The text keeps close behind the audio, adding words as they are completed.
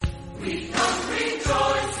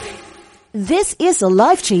This is a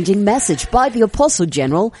life-changing message by the Apostle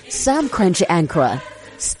General Sam Korankye Ankrah.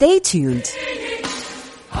 Stay tuned.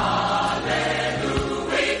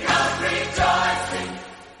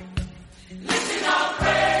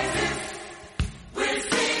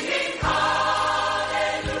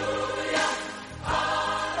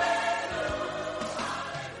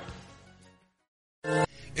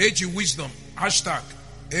 Age of wisdom. Hashtag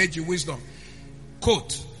age of wisdom.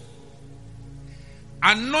 Quote.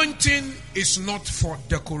 Anointing is not for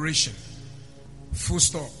decoration. Full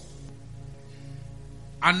stop.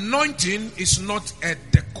 Anointing is not a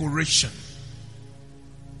decoration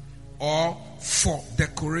or for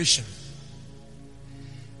decoration.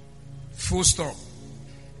 Full stop.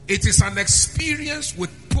 It is an experience with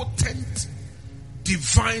potent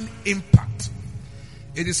divine impact.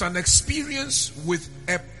 It is an experience with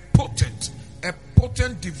a potent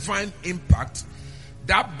divine impact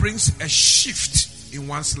that brings a shift in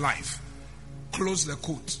one's life. Close the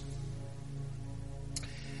quote.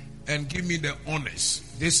 And give me the honors.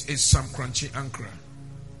 This is Sam Korankye Ankrah,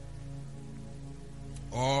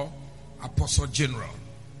 or Apostle General.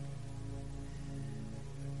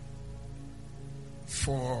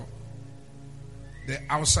 For the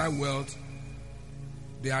outside world,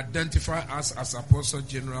 they identify us as Apostle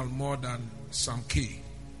General more than Sam K.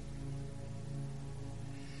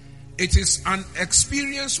 It is an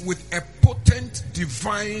experience with a potent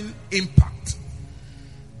divine impact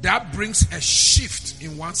that brings a shift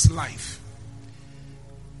in one's life.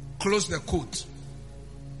 Close the quote.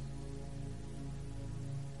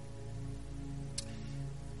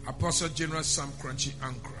 Apostle General Sam Korankye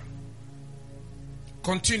Ankrah.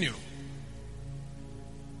 Continue.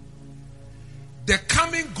 The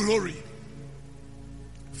coming glory.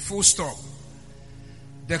 Full stop.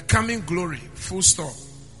 The coming glory. Full stop.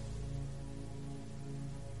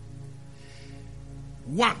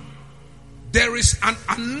 1. There is an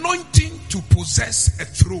anointing to possess a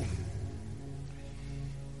throne.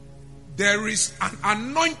 There is an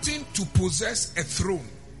anointing to possess a throne.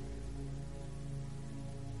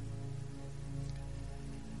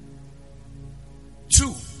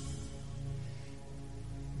 2.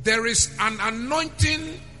 There is an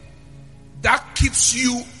anointing that keeps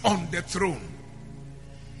you on the throne.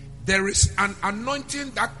 There is an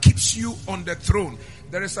anointing that keeps you on the throne.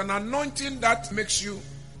 There is an anointing that makes you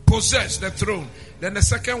possess the throne. Then the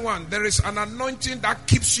second one, there is an anointing that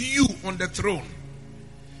keeps you on the throne.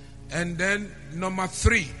 And then number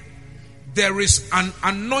 3, there is an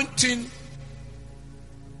anointing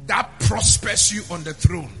that prospers you on the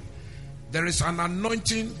throne. There is an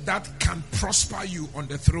anointing that can prosper you on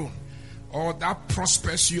the throne, or that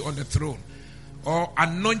prospers you on the throne, or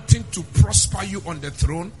anointing to prosper you on the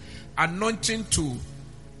throne, anointing to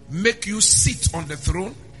make you sit on the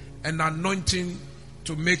throne, and anointing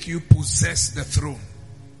to make you possess the throne.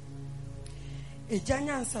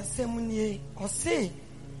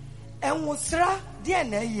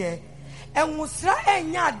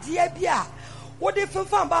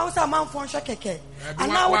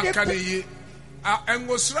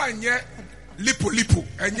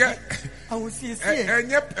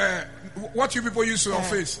 What you people use to your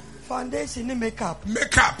face? Foundation and makeup.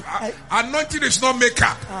 Anointing is not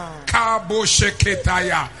makeup.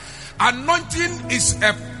 Anointing is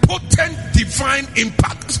a potent divine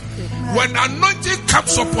impact. When anointing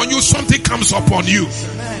comes upon you, something comes upon you.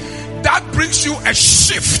 That brings you a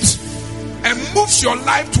shift and moves your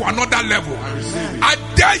life to another level. I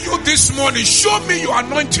dare you this morning, show me your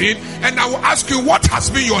anointing, and I will ask you, what has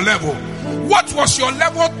been your level? What was your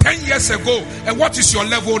level 10 years ago, and what is your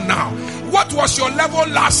level now? What was your level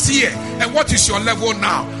last year, and what is your level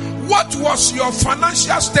now? What was your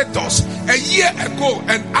financial status a year ago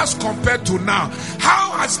and as compared to now?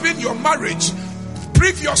 How has been your marriage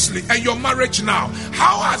previously and your marriage now?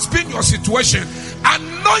 How has been your situation?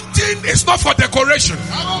 Anointing is not for decoration.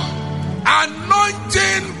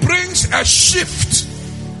 Anointing brings a shift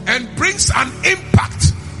and brings an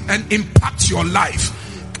impact and impacts your life.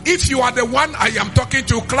 If you are the one I am talking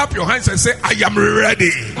to, clap your hands and say, I am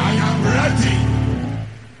ready. I am ready.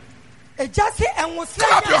 Clap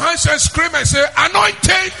your hands and scream and say,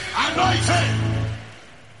 anointing. Anointing.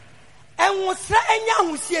 Engusra enya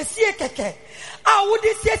husie keke. I would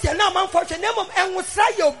this year now man for the name of Engusra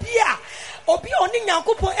Yobia. Obi oni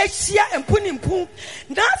Nyankopon ehia empunimpu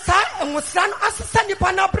na sa enwosra no asesa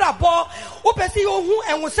nipa na brabo opesi ohu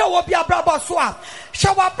enwosra wo bia brabo so a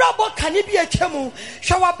hwa brabo kane bi atwemu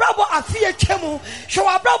hwa brabo afi atwemu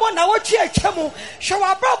hwa brabo na wo twi atwemu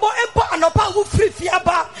hwa brabo empo anopa wo free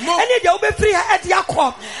aba ene de wo be free ha ede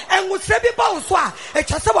akọ enwosra bi ba wo so a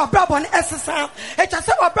etwase wa brabo no esesa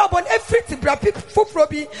etwase wa brabo no efriti bra fufuro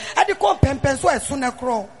bi ede ko pempen so eso na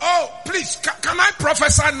kro. Oh, please, can I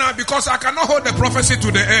prophesy now, because I cannot hold the prophecy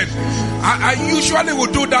to the end. I usually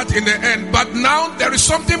will do that in the end, but now there is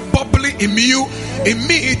something bubbling in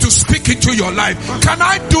me to speak into your life. Can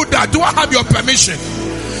I do that? Do I have your permission?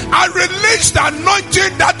 I release the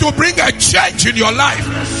anointing that will bring a change in your life.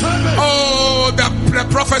 Oh, the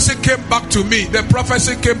prophecy came back to me. The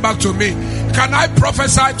prophecy came back to me. Can I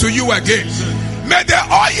prophesy to you again? May the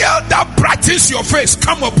oil that brightens your face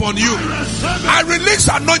come upon you. I release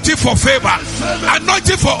anointing for favor,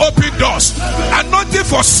 anointing for open doors, anointing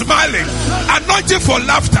for smiling, anointing for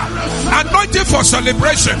laughter, anointing for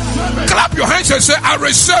celebration. Clap your hands and say, I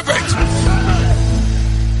receive it.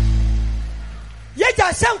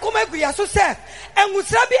 Yeja sen kuma guya so se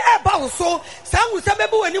enwusra bi eba wo so san wusa be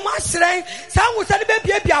bo anim ahran san wusa ne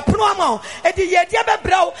be bia apono ama e de ye de be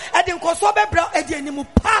brew e de nkoso be brew e de anim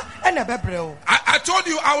pa e na be brew. I told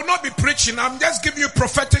you I will not be preaching. I'm just giving you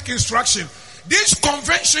prophetic instruction. This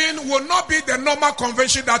convention will not be the normal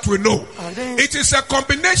convention that we know. It is a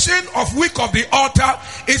combination of week of the altar.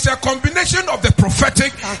 It's a combination of the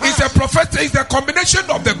prophetic. It's a combination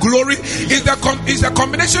of the glory. It's a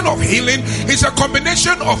combination of healing. It's a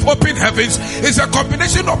combination of open heavens. It's a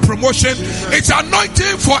combination of promotion. It's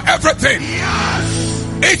anointing for everything.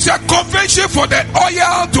 It's a convention for the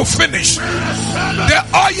oil to finish, the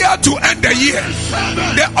oil to end the year,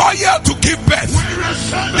 the oil to give birth,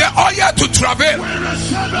 the oil to travail.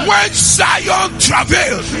 When Zion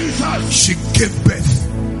travailed, she gave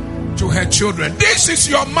birth to her children. This is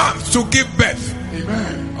your month to give birth.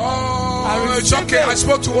 Amen. Oh, it's okay. I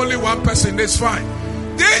spoke to only one person. That's fine.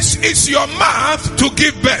 This is your month to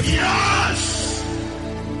give birth. Yes.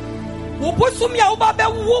 Wobosumia obabe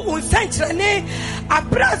wo nsentrene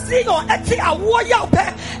abrasi no eti awoya ope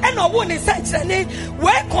ena wo ne nsentrene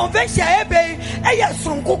we convention ebe eye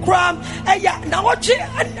sonkokra eye na woche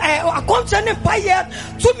akonche ne paye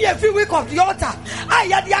to me every week of the altar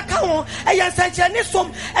aya dia ka ho eye nsentrene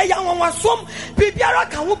som eye wonwasom bibiara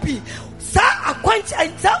ka ho bi sa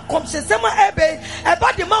akwanche sa komsesema ebe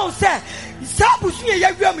eba de ma se sa busuye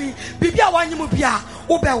yawiami bibia wanyemu bia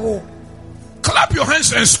obewo. Clap your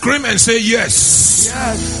hands and scream and say yes.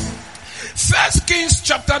 Yes. 1 Kings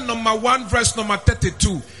chapter number 1 verse number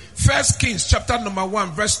 32. 1 Kings chapter number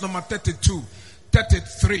 1 verse number 32,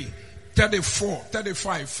 33, 34,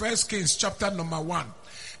 35. 1 Kings chapter number 1.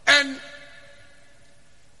 And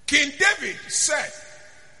King David said,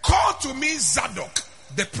 call to me Zadok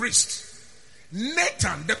the priest,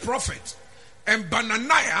 Nathan the prophet, and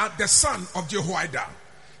Benaiah the son of Jehoiada.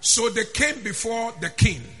 So they came before the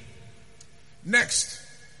king. Next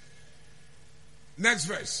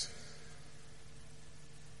verse.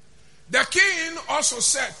 The king also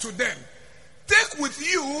said to them, take with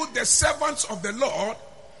you the servants of the Lord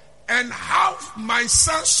and have my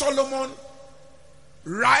son Solomon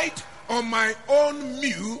ride on my own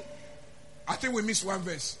mule. I think we missed one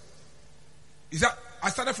verse. Is that,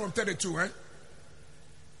 I started from 32, right?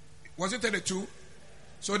 Was it 32?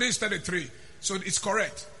 So this is 33. So it's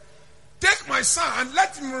correct. Take my son,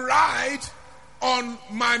 let him ride on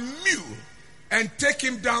my mule and take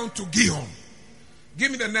him down to Gihon. Give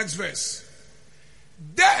me the next verse.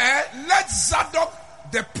 There, let Zadok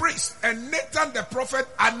the priest and Nathan the prophet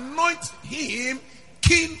anoint him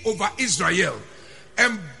king over Israel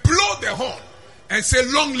and blow the horn and say,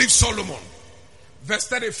 long live Solomon. Verse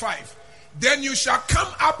 35. Then you shall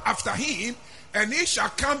come up after him, and he shall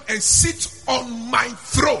come and sit on my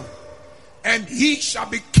throne, and he shall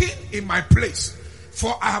be king in my place.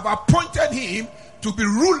 For I have appointed him to be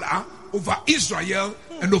ruler over Israel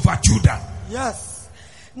and over Judah. Yes.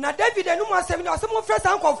 Na David enu mo asem ni asem mo fresh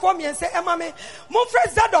an conform yen say ema me mo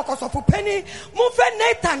fresh Zadok osofu pani mo fresh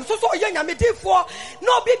Nathan so oye nyamedifo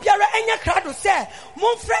na obi biara enya krado say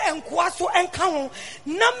mo fresh enkoa so enka ho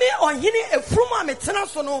na me ohini efrum a metena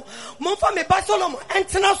so no mo fa me ba Solomon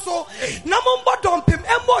entena so na mo bodompem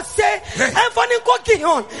embo say emfa ni ko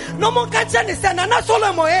Gihon no mo ka che ni say na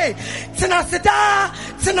Solomon tena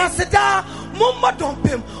seda Mumma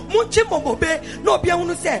dompem, Munchi Mobobe, no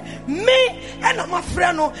Bianu say, me and my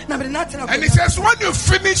friend, no, and he says, when you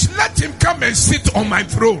finish, let him come and sit on my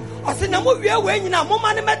throne. Ladies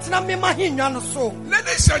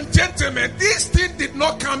and gentlemen, this thing did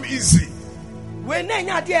not come easy.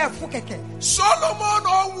 Solomon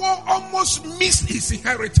almost missed his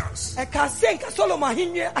inheritance. He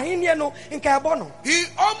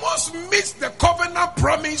almost missed the covenant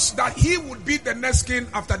promise that he would be the next king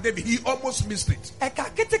after David. He almost missed it.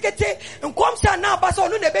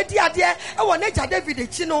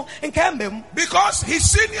 Because his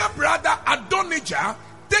senior brother Adonijah,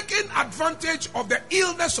 taking advantage of the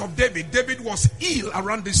illness of David. David was ill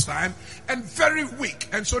around this time and very weak.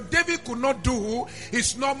 And so David could not do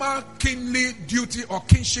his normal kingly duty or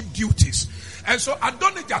kingship duties. And so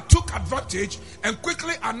Adonijah took advantage and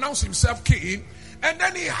quickly announced himself king. And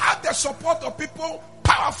then he had the support of people,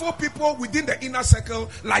 powerful people within the inner circle,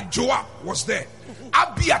 like Joab was there.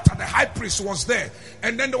 Abiathar, the high priest, was there.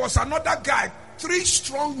 And then there was another guy. 3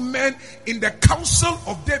 strong men in the council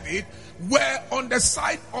of David were on the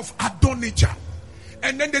side of Adonijah.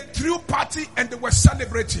 And then they threw party and they were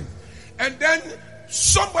celebrating. And then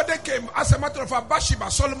somebody came, as a matter of fact, Bathsheba,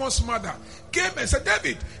 Solomon's mother, came and said,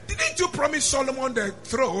 David, didn't you promise Solomon the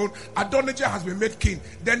throne? Adonijah has been made king.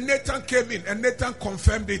 Then Nathan came in and Nathan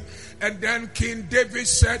confirmed it. And then King David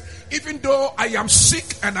said, even though I am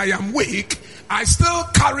sick and I am weak, I still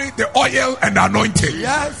carry the oil and anointing.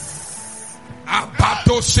 Yes.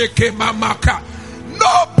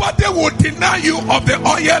 Nobody will deny you of the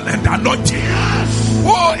oil and anointing.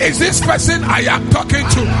 Who is this person I am talking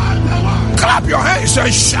to? Clap your hands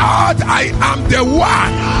and shout, I am the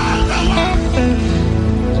one.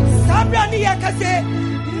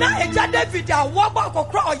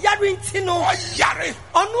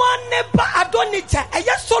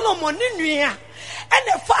 And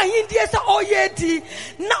the fine years all yeti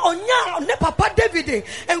now ne papa David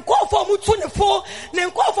and call for Mutunefo, then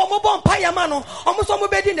call for Mobon Payamano, almost on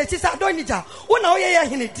Mobedi Netis Adonija. When I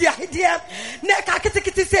hear dear Neka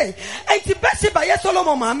Kitty say, 80 best by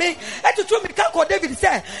Solomon, mammy, and to me Kako David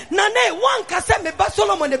say, Nane, one Casame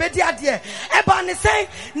Basolomon, the Bedia dear, Ebane say,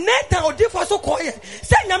 Neta or differ so quiet,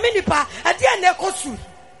 say Naminipa, and dear Nekosu.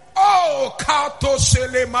 Oh, Kato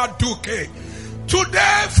Selema Duke.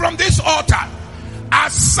 Today from this altar, I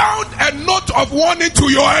sound a note of warning to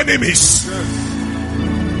your enemies.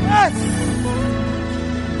 Yes.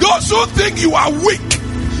 Those who think you are weak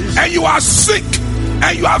and you are sick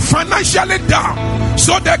and you are financially down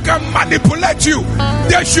so they can manipulate you,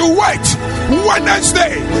 they should wait.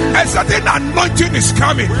 Wednesday, a certain anointing is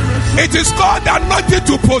coming. It is called the anointing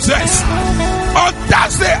to possess. On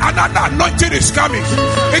Thursday, another anointing is coming.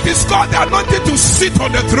 It is called the anointing to sit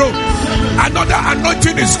on the throne. Another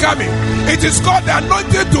anointing is coming. It is called the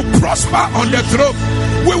anointing to prosper on the throne.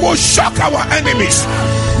 We will shock our enemies.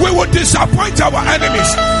 We will disappoint our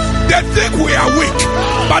enemies. They think we are weak,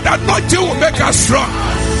 but the anointing will make us strong.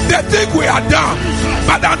 They think we are down,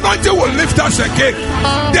 but the anointing will lift us again.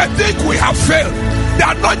 They think we have failed.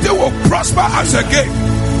 The anointing will prosper us again.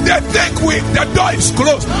 They think the door is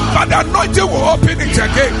closed, but the anointing will open it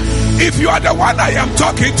again. If you are the one I am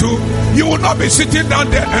talking to, you will not be sitting down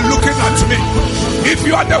there and looking at me. If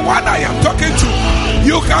you are the one I am talking to,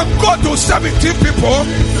 you can go to 17 people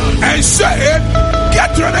and say,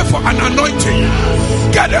 get ready for an anointing.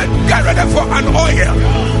 Get ready for an oil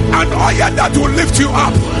that will lift you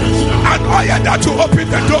up, an oil that will open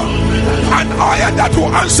the door, an oil that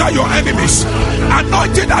will answer your enemies,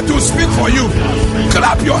 anointing that will speak for you.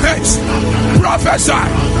 Clap your hands, prophesy,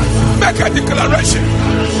 make a declaration,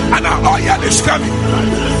 and an oil is coming.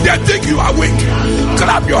 They think you are weak.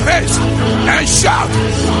 Clap your hands and shout,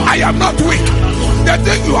 I am not weak. They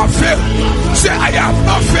think you have failed. Say, I have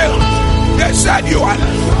not failed. They said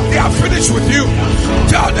they are finished with you.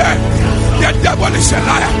 Tell them the devil is a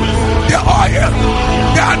liar. The oil,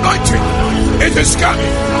 the anointing, it is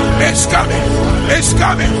coming. It's coming. It's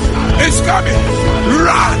coming. It's coming.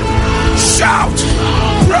 Run, shout,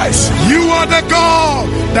 praise. You are the God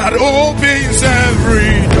that opens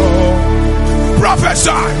every door. Prophesy,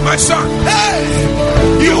 my son.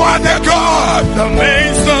 Hey, you are the God that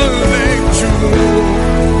makes the lame true.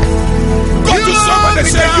 Go to somebody and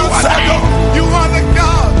say, you are the God. You are the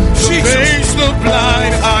God Jesus. That makes the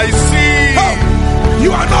blind I see. Oh,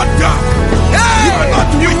 you are not done. Hey, you are not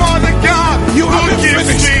weak. You are the God you who gives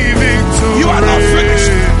finished. me victory. You are not finished.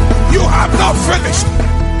 You have not finished.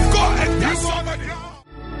 Go and tell somebody.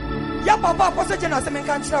 Ya papa apostle general se men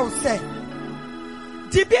kan kira o say.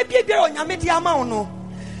 Di bia o nyame di ama wo no.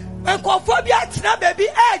 Enkofo bi atena ba bi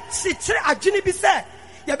e chichire adwene bi say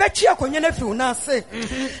yɛbɛtwi akonya no afi na ase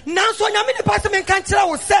nanso nyame ne pastor men kan kyerɛ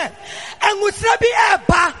wo sɛ angusra bi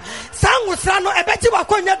ɛba sa angusra no ɛbɛgye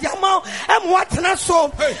wakonya de ama ɛmo atena so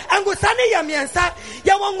angusra ne yɛ miɛnsa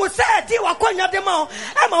yɛwɔ angusra ɛdi wakonya de ma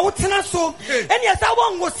ɛma wo tena so ɛne yɛ sa wɔ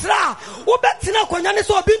angusra wobɛtena akonya ne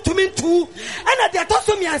so obi ntumi ntu ɛna de ɛtɔ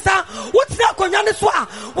so miɛnsa wotena akonya ne so a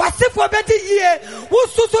wasefo bɛdi yie wo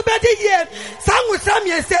susu bɛdi yie sa angusra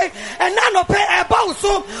miɛnsa ɛna no pɛ ɛba wo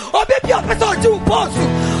so obi bi ɔpɛ sɛ ɔgye wo pɔɔso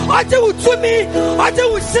ɔgye wo tumi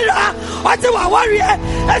ɔgye wo sira ɔgye wo awareɛ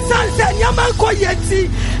ɛsan sɛ nneɛma nkɔ yɛ ti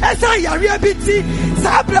ɛsan yareɛ bi ti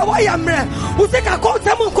saa berɛ wɔyɛ mmerɛ wo sɛ kakɔ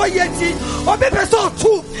sɛm nkɔ yɛ ti obi pɛ sɛ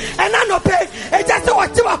ɔto ɛna nɔpɛ ɛgya sɛ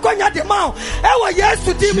ɔgye wakɔnya de ma wo ɛwɔ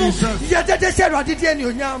Yesu din mu yɛdede hyɛ Awurade din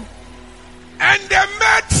anuonyam. And they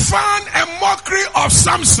made fun and mockery of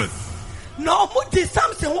Samson. No,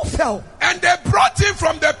 Samson who fell. And they brought him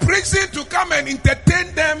from the prison to come and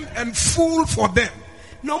entertain them and fool for them.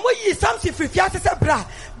 No more ye Samson fifiase bra.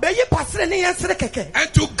 Be ye pasre ne yansere keke.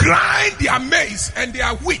 And to grind their maize and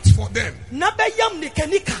their wheat for them. Na be yam ni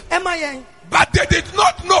kenika emayen. But they did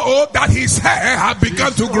not know that his hair had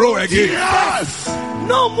begun to grow again. Yes.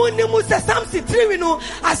 No money musa Samson triwino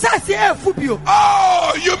asasi e fubio.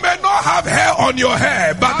 Oh, you may not have hair on your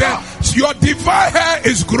hair, but your divine hair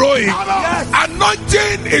is growing. Yes.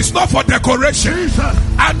 Anointing is not for decoration. Jesus.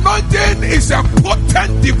 Anointing is a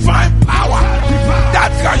potent divine power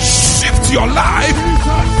that can shift your life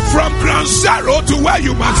from ground zero to where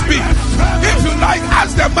you must be. If you like,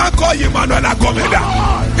 ask the man called Emmanuel Agomeda.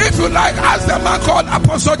 If you like, ask the man called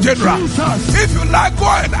Apostle General. If you like, go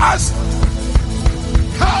and ask.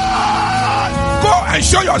 Go and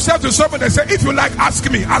show yourself to someone and say, if you like, ask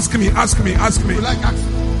me, ask me, ask me, ask me. Like, ask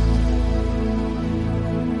me.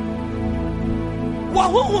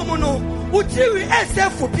 Utiri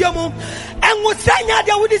SF biamo engusanya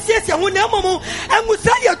dia wudi siesie ho na momo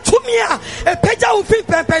engusanya tumia epeja ufin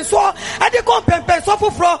pempenso ade kon pempenso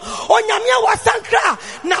foforo onyame wasankra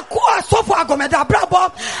na ko asofo agomeda brabo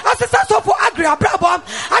asesa sofo agri brabo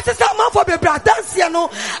asesa manfo bebra danse no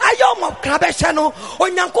ayo mo krabehye no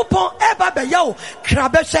onyankopon eba be yawo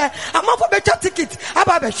krabehye amanfo becha ticket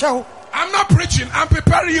aba behye. I'm not preaching, I'm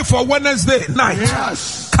preparing you for Wednesday night.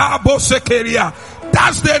 Yes. Cabo Sekeria.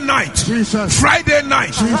 Thursday night, Jesus. Friday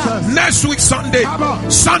night, Jesus. Next week Sunday,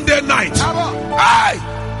 Sunday night. Hey,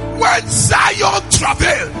 when Zion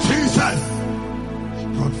travel, Jesus.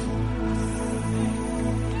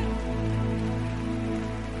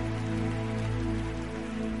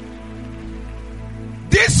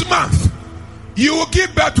 This month, you will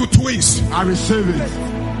give birth to twins. I receive it.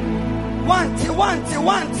 One.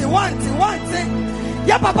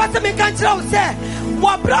 Ya papa se me kan kira wo se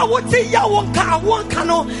wo bra wo ti ya won ka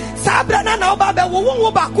no sabra na oba be wo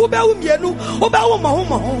ba ku be wo mienu wo ba wo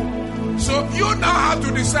maho. So you now have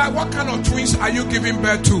to decide what kind of twins are you giving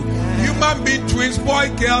birth to. Human being twins, boy,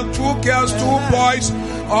 girl, 2 girls, 2 boys,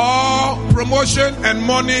 or promotion and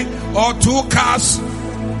money, or 2 cars,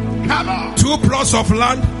 2 plots of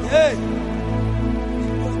land.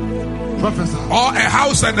 Professor. Or a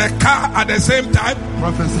house and a car at the same time.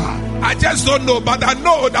 Professor. I just don't know, but I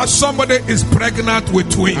know that somebody is pregnant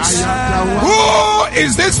with twins. Who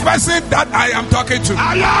is this person that I am talking to?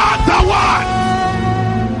 I am the one.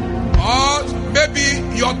 Or maybe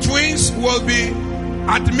your twins will be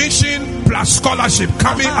admission plus scholarship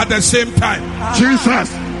coming at the same time.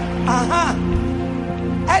 Jesus.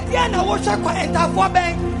 At the end, I was a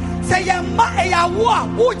say ya ma ya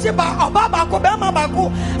wo uji ba obaba ko be ma ba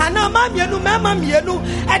ko ana ma mienu mema mienu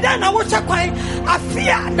e da na wo kwan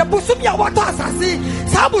afia the busumi ya wato asase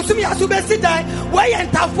sa busumi ya so be sidan we ye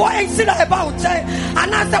ntafo ensira e ba wo che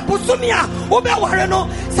ana sa busumi ya wo be ware no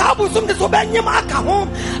sa busumi de so be nyem aka ho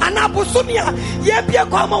ana busumi ya ye bie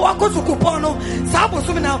ko ma wa ko sukupon no sa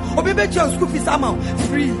busumi na obi be che school fees ama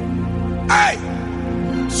free. Hey,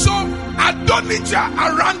 so Adonijah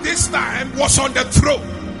around this time was on the throne,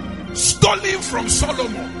 stolen from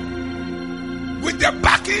Solomon with the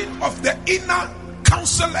backing of the inner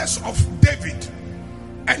counselors of David,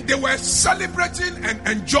 and they were celebrating and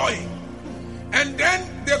enjoying. And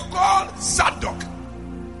then they called Zadok,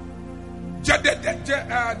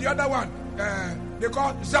 the other one, they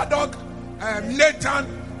called Zadok, Nathan,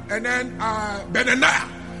 and then Benaniah.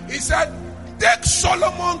 He said, take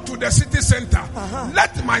Solomon to the city center.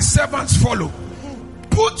 Let my servants follow.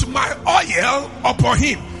 Put my oil upon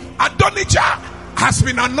him. Adonijah has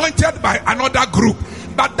been anointed by another group,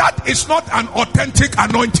 but that is not an authentic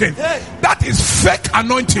anointing. That is fake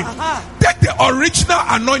anointing. Take the original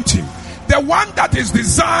anointing, the one that is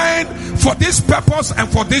designed for this purpose and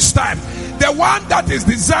for this time, the one that is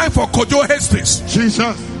designed for Kojo Hastings.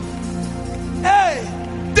 Jesus. Hey,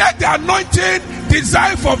 Take the anointing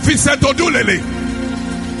designed for Vincent Odulele.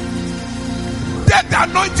 Take the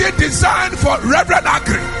anointing designed for Reverend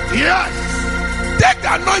Agri. Yes. Take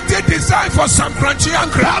the anointing designed for Korankye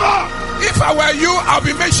Ankrah. If I were you, I'll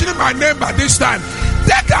be mentioning my name by this time.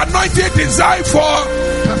 Take the anointing designed for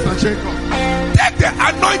Pastor Jacob. Take the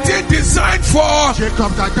anointing designed for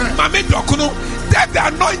Jacob Dagbe. Mami Dokunu. Take the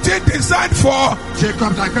anointing designed for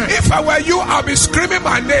Jacob Dagbe. If I were you, I'll be screaming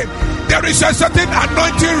my name. There is a certain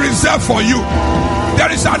anointing reserved for you.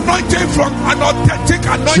 There is anointing from an authentic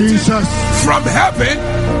anointing from heaven,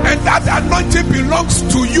 and that anointing belongs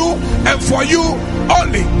to you and for you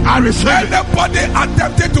only. I receive it. Anybody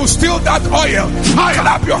attempting to steal that oil,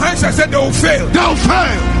 clap your hands and say they will fail. They'll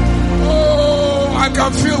fail. Oh, I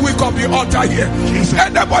can feel weak of the altar here. Jesus.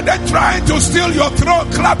 Anybody trying to steal your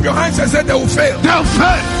throne, clap your hands and say they will fail. They'll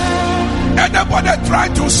fail. Anybody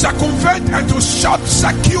trying to circumvent and to short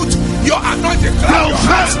circuit your anointing, clap your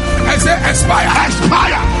hands and say expire.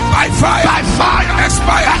 Expire. By fire. By fire.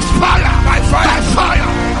 Expire. Expire. By fire. By fire.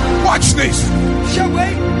 Watch this.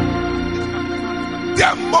 Shaway.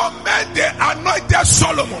 The moment they anointed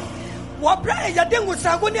Solomon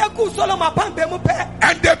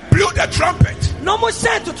And they blew the trumpet no more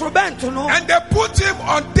sent to Trubento, no. and they put him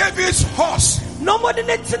on David's horse No more than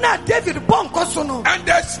David Boncosono. and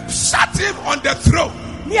they sat him on the throne.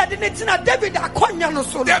 Near the David Aquaniano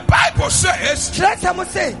Sono. The Bible says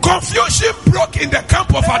Say confusion broke in the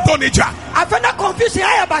camp of Adonijah. I found a confusion.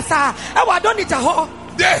 I basa. I don't need a ho.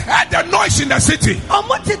 They heard the noise in the city I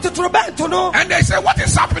wanted to Trubento, no. and they said, what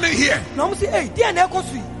is happening here? No, say, hey, dear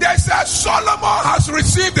Nekosi. They said Solomon has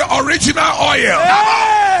received the original oil.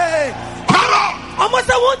 Hey, Come on. almost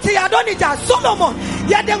I want to. I don't need a Solomon.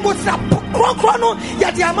 Ya then go chrono.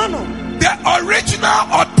 Ya diamano. The original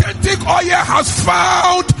authentic oil has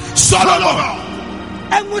found Solomon.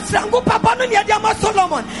 And with Sango Papa no ya diama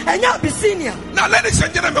Solomon. And ya be senior. Now ladies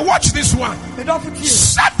and gentlemen, watch this one.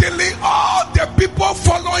 Suddenly all the people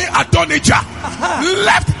following Adonijah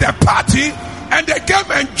left the party and they came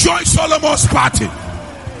and joined Solomon's party.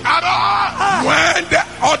 When the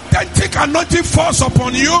authentic anointing falls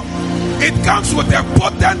upon you, it comes with a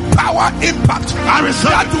potent power impact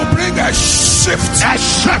that will bring a shift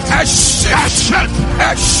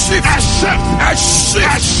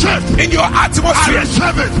in your atmosphere,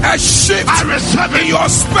 a shift in your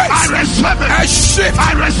space, a shift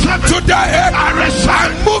to the head,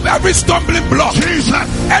 and move every stumbling block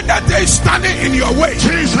and that they is standing in your way.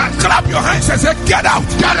 Clap your hands and say, get out,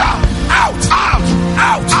 get out, out, out,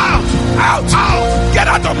 out, out, out, out, get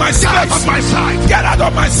out of my space, get out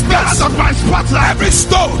of my space, my spotlight. Every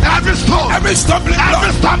stone, every stumbling block,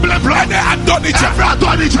 and Adonijah,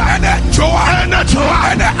 and Joah,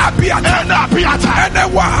 and Abiata,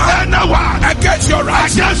 and one against your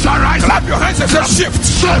right. Clap your hands and say shift,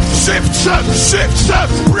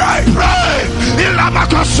 pray.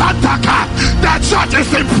 That church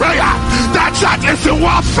is in prayer. That church is in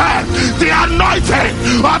warfare. The anointing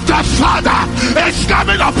of the Father is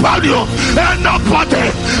coming upon you. And nobody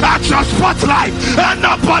at your spotlight, and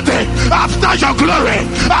nobody after your glory,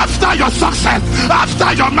 after your success,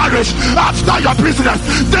 after your marriage, after your business,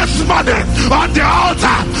 this morning on the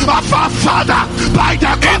altar of our Father, by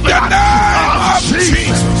the covenant of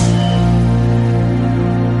Jesus.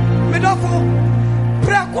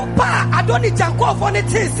 I don't need to go for the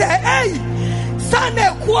tea. Say, hey, Sunday,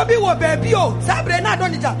 Kuobi or baby, Sabre, I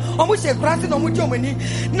don't need to almost a grass in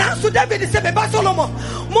Omujomini. Now, so David is a Solomon.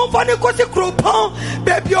 Monfani Cosi Cropon,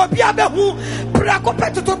 baby, or Biabu,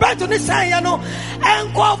 Pracopeto to Banton, Sayano,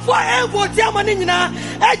 and call for Evo Germanina,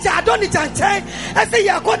 and I don't need to say, I say,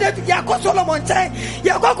 Yako Solomon,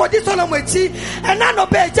 Yako Solomon, and I know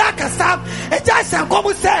Jacasam, and Jason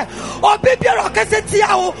Comu say, or baby, or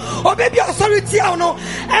Cassetiao, or baby, or sorry, Tiano,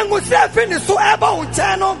 and was there finished so about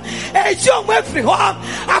channel, and show me free home.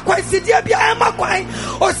 I quite see dear Emma Quine,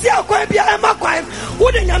 or see a quite be Emma Quine,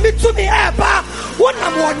 wouldn't you meet to me ever? One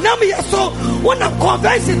of more nummy so, one of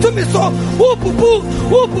convincing to me so, who poo,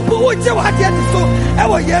 what you are getting so,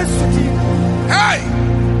 ever yes.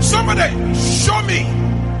 Hey, somebody show me.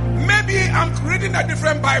 Maybe I'm reading a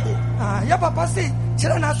different Bible. Yeah, Papa say,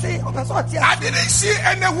 children, I say, I didn't see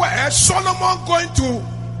anywhere Solomon going to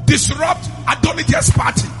disrupt Adonijah's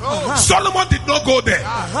party. Solomon did not go there.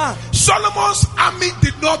 Solomon's army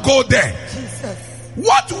did not go there. Jesus.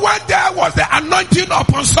 What went there was the anointing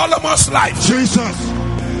upon Solomon's life. Jesus.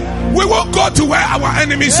 We won't go to where our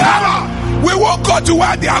enemies are. We won't go to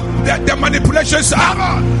where the manipulations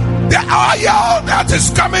are. The oil that is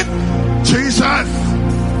coming, Jesus.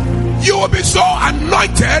 You will be so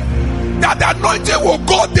anointed that the anointing will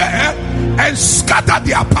go there and scatter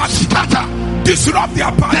their party. Disrupt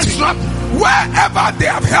their party. Wherever they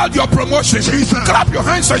have held your promotion, clap your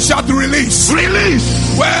hands and shout release.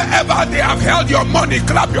 Release. Wherever they have held your money,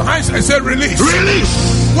 clap your hands and say release. Release.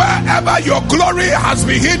 Wherever your glory has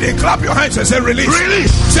been hidden, clap your hands and say release.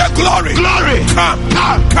 Release. Say glory. Glory. Come,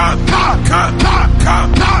 come, come, come, come, come,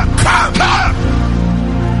 come, come, come.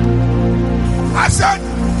 I said,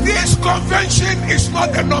 this convention is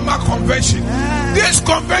not a normal convention. This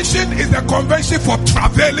convention is the convention for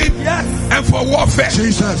traveling and for warfare.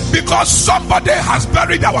 Jesus. Because somebody has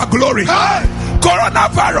buried our glory.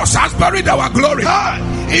 Coronavirus has buried our glory.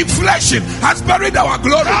 Inflation has buried our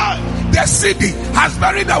glory. The city has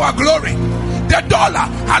buried our glory. The dollar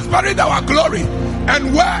has buried our glory.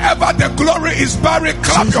 And wherever the glory is buried,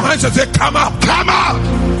 clap your hands and say, come out. Come out.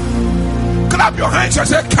 Clap your hands and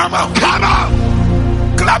say, come out. Come out.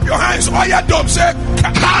 Clap your hands. All your dome say,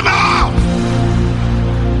 come out.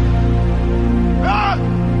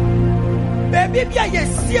 Baby,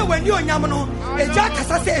 yes, when you're Yamano, a jack has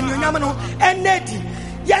said, and you're Yamano, and Neddy.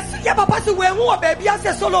 Yes, yeah, Papa, when we baby, I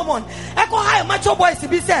said Solomon. Echo high, macho boys to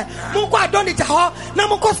be said. Munko don't it ho,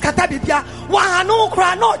 Namokos Katabia, one no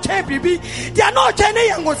cry, no champion. They are not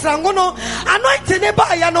Chene and Gosangono, anointed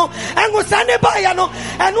Bayano, and Gosane Bayano,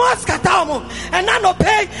 and was Katamo, and Nano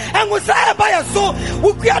pay, and was by a so,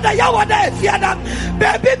 who created Yawada, Fiada,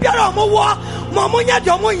 baby, Piamoa, Mamunya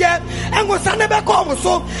Jomoya, and Gosane Bacomo,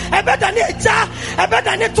 so a better nature, a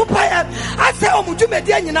better net to pay. I say, oh, Mutume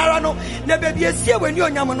Dianarano, never be a seer when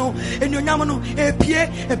you're Yamano, and your Yamano, a Pierre,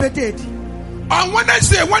 a betet. On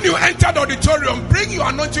Wednesday, when you enter the auditorium, bring your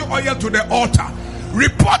anointing oil to the altar.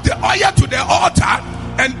 Report the oil to the altar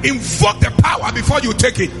and invoke the power before you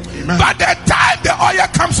take it. Amen. By the time the oil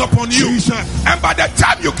comes upon you, Jesus. And by the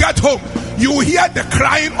time you get home, you hear the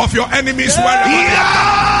crying of your enemies wherever they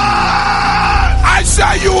are. I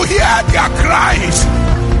say you hear their cries.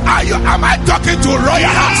 Am I talking to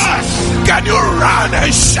Royalhouse? Can you run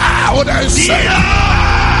and shout and say,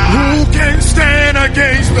 who can stand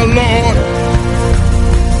against the Lord?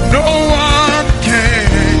 No one can.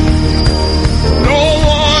 No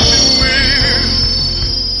one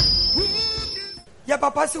will. Yeah,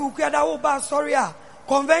 Papa, see, we can't have sorry,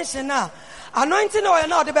 convention now. Anointing oil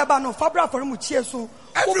now, the baby no fabra for muchie so.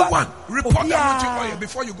 Everyone, report the anointing oil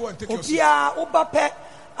before you go and take your seat.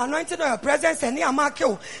 Anointing oil presence and near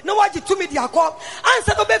Marco. No what you to me, dear call.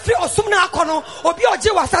 Answer to be free or soon now, or be a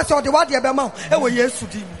Jew was or the what the Bama. Oh, yes, to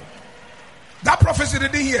do. That prophecy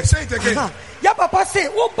didn't hear. Say it again. Yeah, Papa say,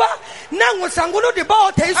 Oba, now was Sanguno de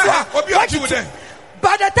Bao Taste.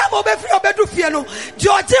 By the time of every bedroom piano,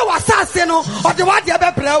 George was Sassino or the what the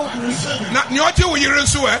other brow. Not George will you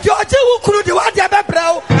swear. George will crew the what the other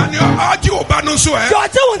brow. And your audio banu swear.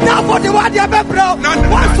 George will now for the what the other brow.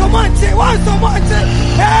 Once so much, once so much.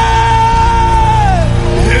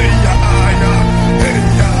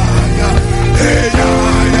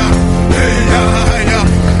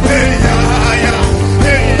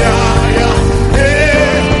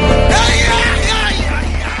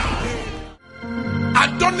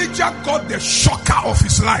 Adonijah got the shocker of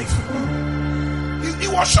his life. He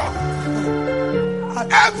was shocked.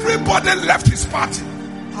 Everybody left his party.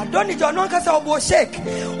 Adonijah no kasa obo shake.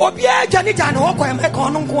 Obia Janita no ko emeka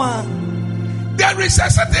ono kwa. There is a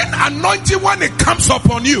certain anointing when it comes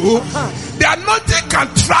upon you. The anointing can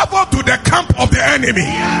travel to the camp of the enemy.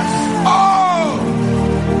 Oh.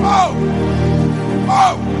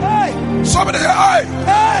 Hey. Somebody say,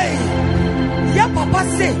 hey. Yeah, Papa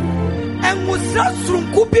say. And was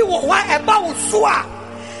Runkubi wa eba usua.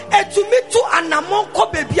 Etumi to anamon ko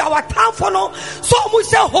baby our town for no. So mu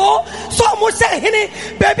say ho, so mu say hini,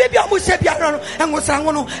 baby bi mu say biara no. And was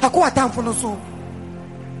rangono akwa town for no so.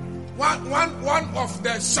 One of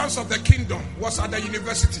the sons of the kingdom was at the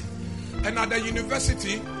university, and at the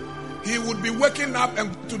university he would be waking up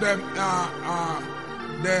and to the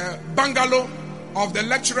bungalow of the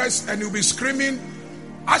lecturers, and he'll be screaming,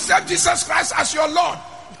 "Accept Jesus Christ as your Lord.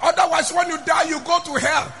 Otherwise, when you die, you go to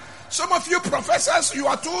hell." Some of you professors, you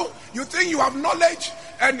think you have knowledge,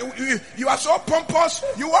 and you are so pompous.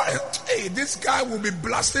 This guy will be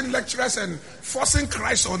blasting lecturers and forcing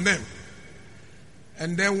Christ on them.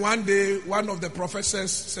 And then one day, one of the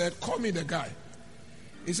professors said, "Call me the guy."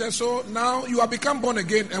 He said, "So now you have become born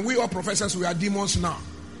again, and we all professors, we are demons now.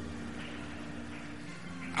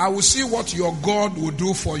 I will see what your God will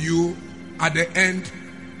do for you at the end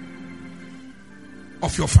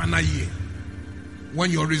of your final year. When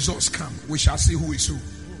your results come, we shall see who is who.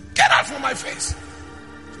 Get out from my face."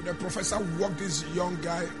 So the professor walked this young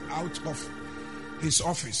guy out of his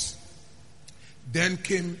office. Then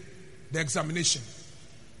came the examination.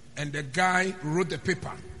 And the guy wrote the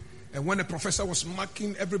paper. And when the professor was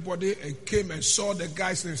marking everybody and came and saw the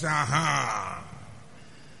guys, and said, aha,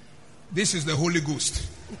 this is the Holy Ghost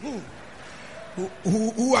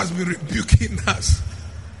who has been rebuking us.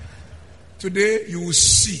 Today you will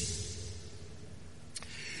see.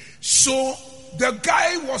 So the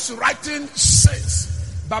guy was writing sense,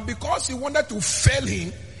 but because he wanted to fail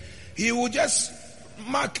him, he would just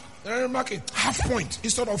mark it half point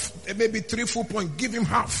instead of maybe 3 full point. Give him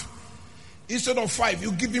half. Instead of 5,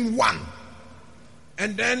 you give him 1.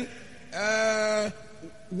 And then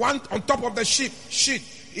 1 on top of the sheet,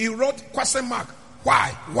 he wrote question mark.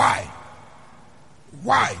 Why?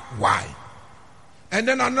 And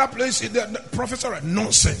then another place, the professor had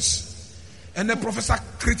nonsense. And the professor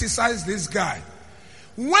criticized this guy.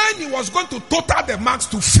 When he was going to total the marks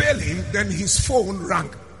to fail him, then his phone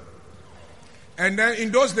rang. And then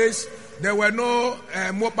in those days, there were no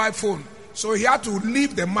mobile phone. So he had to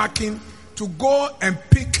leave the marking to go and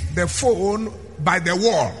pick the phone by the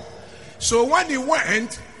wall. So when he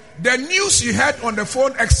went, the news he heard on the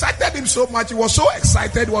phone excited him so much. He was so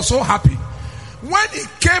excited, he was so happy. When he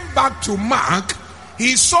came back to mark,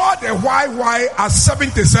 he saw the YY as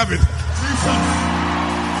 77.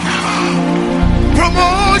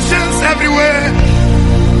 Promotions everywhere,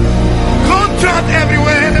 contract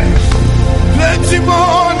everywhere, plenty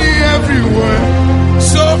money everywhere.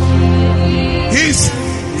 So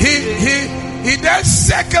he then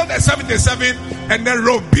circled the 77 and then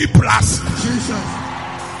wrote B+. Jesus.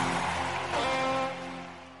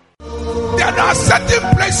 There are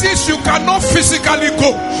certain places you cannot physically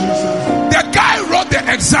go. The guy wrote the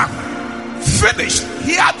exam, finished.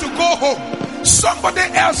 He had to go home. Somebody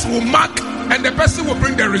else will mark and the person will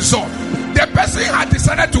bring the result. The person had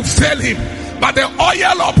decided to fail him, but the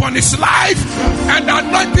oil upon his life and the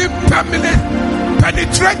anointing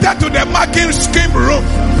penetrated to the marking scheme room,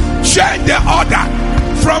 changed the order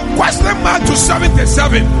from question mark to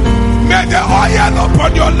 77. May the oil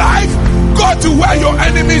upon your life go to where your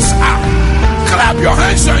enemies are. Clap your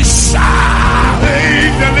hands and shout. Hey,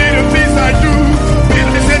 the little things I do, it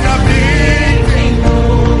is a big thing.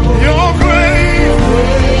 Your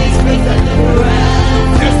grace makes a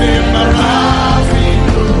difference. Just in my life,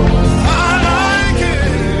 I like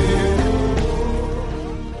it.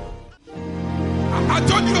 I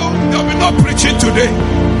told you there will be no preaching today.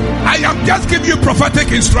 I am just giving you prophetic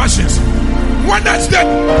instructions. Wednesday,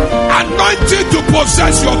 anointed to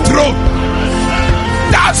possess your throne.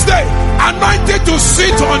 Thursday, anointed to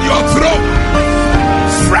sit on your throne.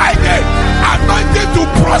 Friday, anointed to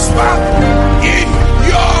prosper in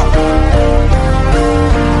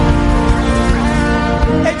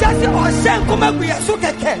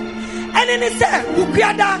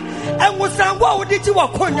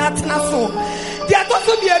Dia to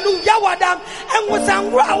so bienu ya wadam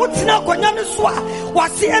enwosan wura wotina konya ne so a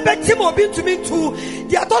wase ebetim obi ntumi ntu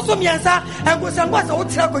dia to so miensa enwosan wasa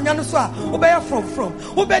wotina konya ne so a obeye from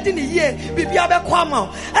obedi ne yie bibia be kwa ma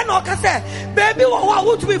e na okase baby wo ho a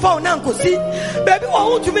wotumi fa ona nkosi baby wo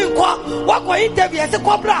ho tumi nkọ wakọ interview se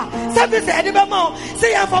kobra service e de be ma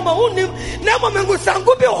se ya fa ma unim na mo mengosan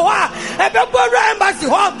ku bi ho a e be bora embassy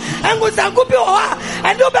ho enwosan ku bi ho a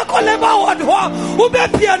e do be koleba ho de ho wo be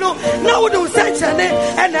pia no na wo do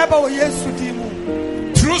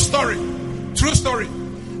True story.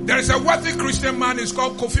 There is a wealthy Christian man, he's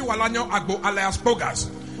called Kofi Walanyo Agbo alias Bogas.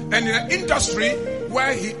 And in the industry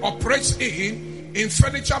where he operates in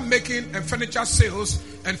furniture making and furniture sales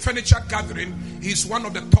and furniture gathering, he's one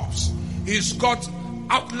of the tops. He's got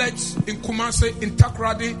outlets in Kumasi, in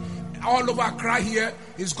Takoradi, all over Accra here.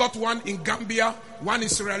 He's got one in Gambia, one in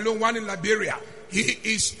Sierra Leone, one in Liberia. He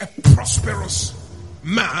is a prosperous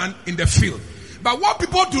man in the field. But what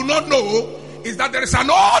people do not know is that there is an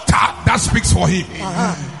altar that speaks for him.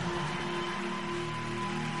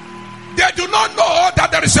 They do not know that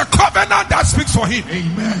there is a covenant that speaks for him.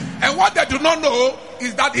 Amen. And what they do not know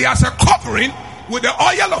is that he has a covering with the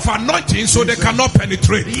oil of anointing so they cannot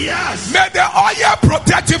penetrate. Yes. May the oil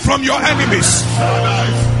protect you from your enemies.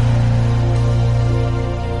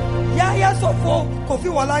 So for Kofi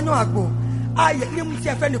Walanyo Agbo, I am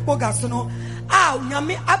friend of Pogasono.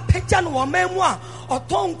 Nyame apeja no wamamua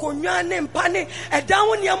oton konwa ne mpane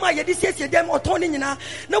edan niam ye de siesie dem oton ne nyina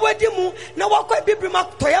na wadi mu na wakọ bibrima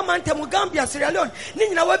toya mantem Gambia Sierra Leone ne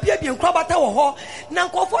nyina wabia bi nkrabata wo ho na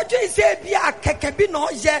nkofo dwen se bia keke bi no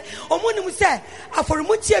ye omunim se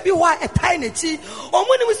aforimuchie bi ho a etai na chi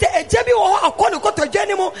omunim se eje bi wo ho akọ ne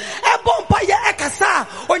kotodwane mu ebo mpa ye ekasa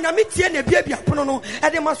onyame tie na bia bia pono no e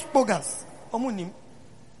de maspogas omunim.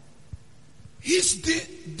 He's the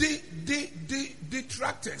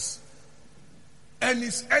detractors and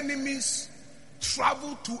his enemies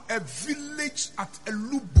travel to a village at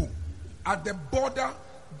Elubu at the border,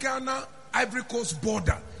 Ghana, Ivory Coast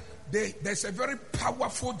border. There's a very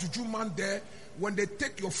powerful juju man there. When they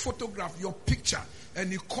take your photograph, your picture, and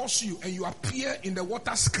he calls you, and you appear in the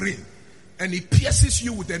water screen, and he pierces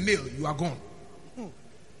you with a nail, you are gone.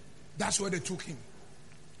 That's where they took him.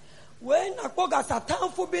 When I go to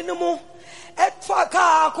town for Binomo, at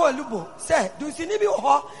Faka Lubo, said, do you see me?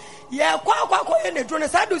 Yeah, quite in the drone.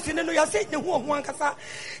 I do see no, you say the one cassa.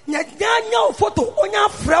 Yan photo on your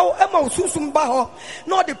frail Emma Susum Baho,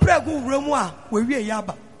 not the prego Remois, where we are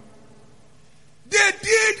Yaba. They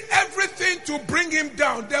did everything to bring him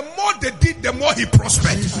down. The more they did, the more he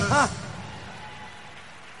prospered.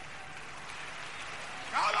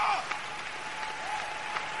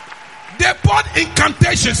 They bought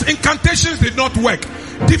incantations. Incantations did not work.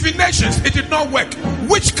 Divinations, it did not work.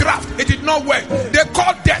 Witchcraft, it did not work. They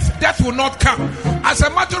called death. Death will not come. As a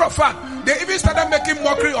matter of fact, they even started making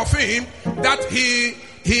mockery of him that he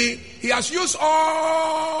has used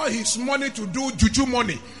all his money to do juju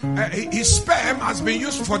money. His sperm has been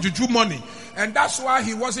used for juju money. And that's why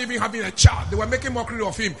he wasn't even having a child. They were making mockery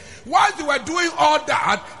of him. While they were doing all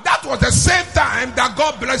that, that was the same time that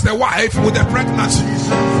God blessed the wife with a pregnancy.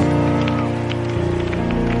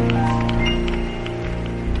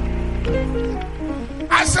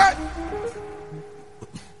 I said,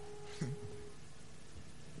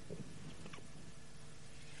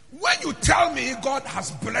 when you tell me God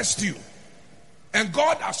has blessed you and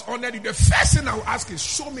God has honored you, the first thing I will ask is,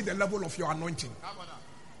 show me the level of your anointing.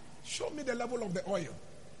 Show me the level of the oil.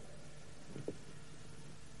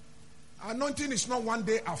 Anointing is not one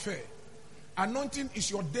day affair. Anointing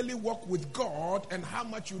is your daily walk with God and how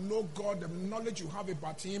much you know God, the knowledge you have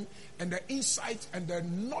about Him, and the insight and the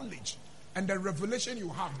knowledge and the revelation you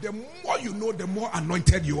have. The more you know, the more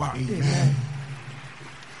anointed you are. Amen.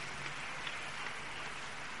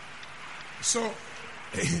 So,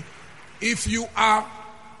 if you are,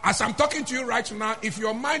 as I'm talking to you right now, if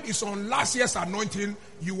your mind is on last year's anointing,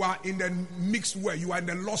 you are in the mixed well, you are in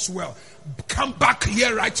the lost well. Come back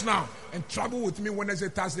here right now and travel with me Wednesday,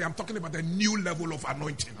 Thursday. I'm talking about a new level of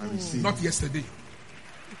anointing, not yesterday.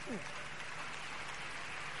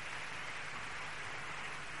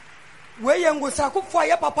 Where you was a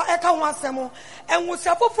fire, Papa, I can't want some more. And was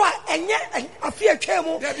a for and yet a fear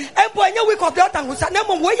chemo. And boy, no, we got that and was a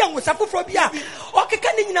number where you was a for Frobia. Okay,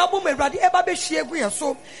 can you now move ready? Ever share we are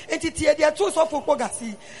so entity, they are too soft for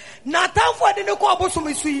Pogasi. Not time for the no cobble to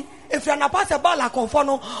me sweet. If you're not pass a ball like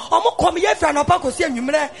Confono, or more come here for an opaco, see you, or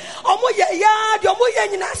more yard, your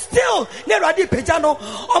more still near Radia Pejano,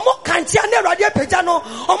 or more Cantia near Radia Pejano,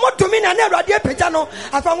 or more Domina near Radia Pejano,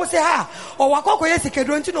 as I will say, or Wakoko Yesica,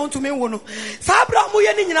 don't you know to me, Wono. Sabra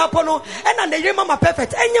Muyan in Apono, and the Mama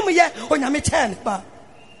perfect, and you may on your chan.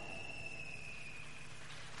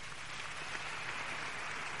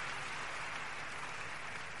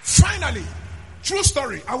 Finally, true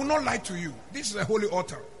story, I will not lie to you. This is a holy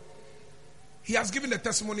altar. He has given a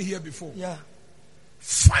testimony here before. Yeah.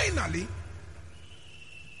 Finally,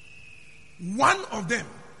 one of them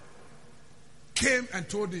came and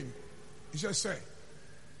told him, he just said,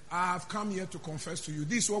 I have come here to confess to you.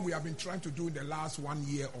 This is what we have been trying to do in the last 1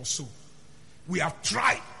 year or so. We have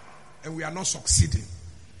tried and we are not succeeding.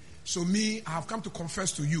 So I have come to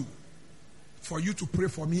confess to you for you to pray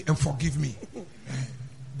for me and forgive me.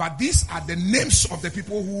 But these are the names of the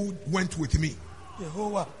people who went with me.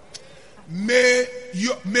 Jehovah. May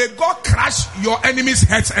God crush your enemies'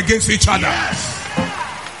 heads against each other. Yes.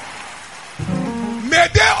 May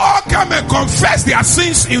they all come and confess their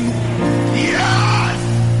sins in. Yes.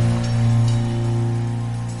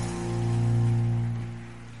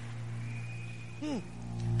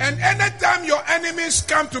 And anytime your enemies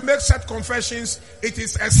come to make such confessions, it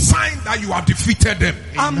is a sign that you have defeated them.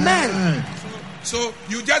 Amen. So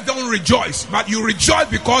you just don't rejoice, but you rejoice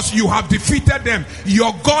because you have defeated them.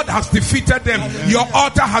 Your God has defeated them. Amen. Your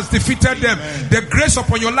altar has defeated them. Amen. The grace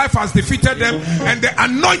upon your life has defeated them. And the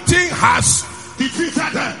anointing has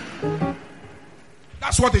defeated them.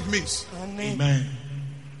 That's what it means. Amen.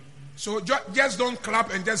 So just don't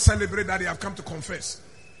clap and just celebrate that they have come to confess.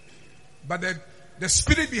 But the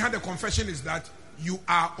spirit behind the confession is that you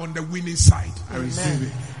are on the winning side. I receive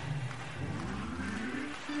it.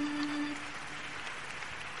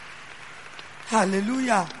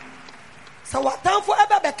 Hallelujah. So what time for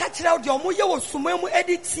ever be catch out your moye was sumu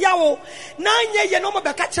edit yao. 9 years no more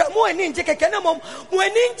be catch mo eni nje keke na mo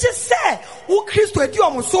eni nje se wo Kristo edi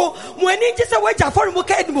omo so mo eni nje se we jafori mo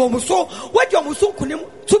ka edi mo so we di omo so kunim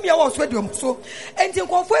tumi ya wo so edi omo so enti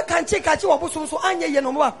nkofo e kan che wo boso so anye ye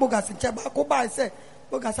no mo akpoga se che ba ko ba se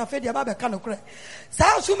Ogasa fe dia ba be ka no kure.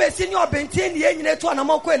 Sa so mesi ni obentie ni enyine to na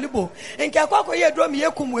mako elibo. Nke akwa ye drum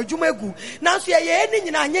ye kum adwuma egu. Nanso ye ni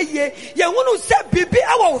nyina anye ye. Ye hunu se bibi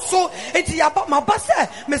awo so enti ya ba ma ba se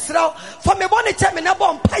mesra for me bone che me na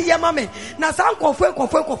bo mpa ye ma me. Na sa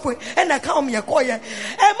nkofo e na ka om ye koye.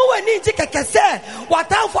 E mo wani nji keke se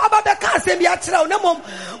watanfo aba be ka asem ya kira na mo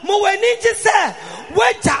wani nji se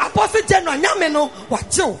weja apostle general nyame no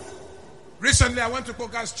wachew. Recently, I went to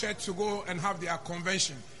Korankye church to go and have their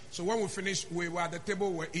convention. So when we finished, we were at the table,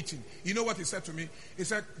 we were eating. You know what he said to me? He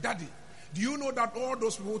said, Daddy, do you know that all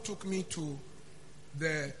those people who took me to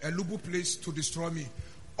the Elubu place to destroy me,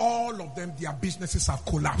 all of them, their businesses have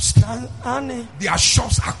collapsed. Their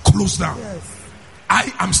shops are closed down. Yes.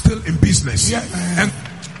 I am still in business. Yes. And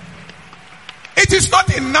it is not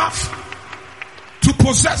enough to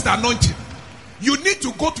possess the anointing. You need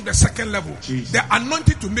to go to the second level. Jesus. The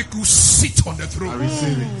anointing to make you sit on the throne. I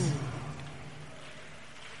receive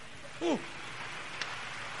it.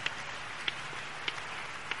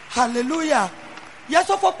 Hallelujah. Yes,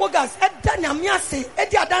 of Pogas, Danyamiase,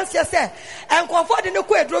 Edia dance, yes, and confort in the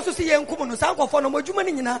quay, Drosu, and Kumuno, Sanko for no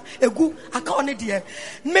Mojumanina, a goo, a corner dear.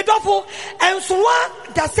 Medofo, and Sua,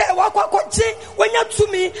 that said, Wakachi, when you're to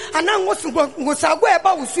me, and I was aware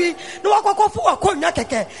about Sui, no Wako for a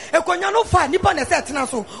Konyake, a Konyano fan, Nippon, a set now,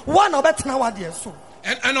 one or better now, dear. So.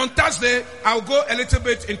 And on Thursday, I'll go a little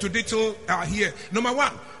bit into detail here. Number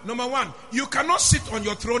one, you cannot sit on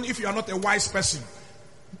your throne if you are not a wise person.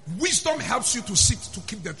 Wisdom helps you to sit to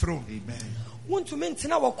keep the throne. Amen. Because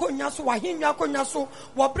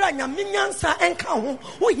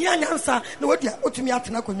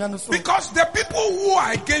the people who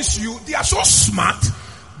are against you, they are so smart,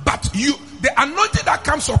 but the anointing that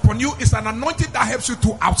comes upon you is an anointing that helps you to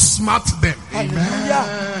outsmart them.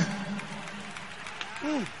 Amen.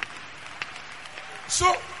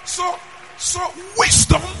 So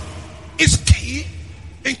wisdom is key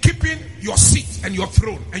in keeping your seat and your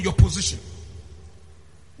throne and your position.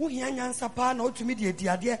 Apart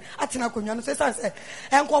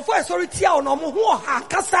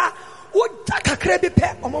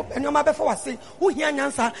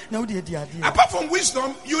from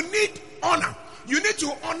wisdom, you need honor. You need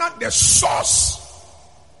to honor the source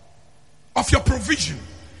of your provision.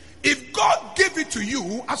 If God gave it to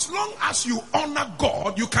you, as long as you honor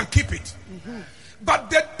God, you can keep it.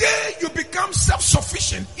 But the day you become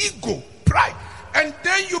self-sufficient, ego, pride, and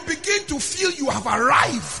then you begin to feel you have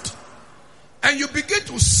arrived, and you begin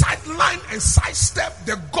to sideline and sidestep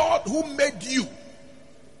the God who made you,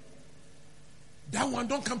 that one,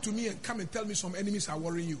 don't come to me and come and tell me some enemies are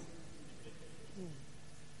worrying you.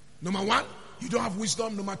 Number one, you don't have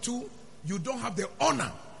wisdom. Number two, you don't have the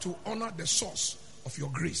honor to honor the source of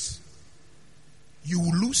your grace. You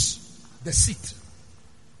will lose the seat.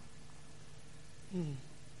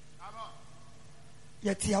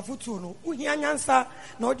 Yeti afutu no uhia nyansa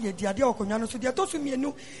na odi ediade okonwa no so de to so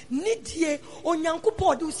mienu nidie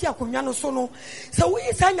onyankopɔ de usi akonwa no so no sɛ wo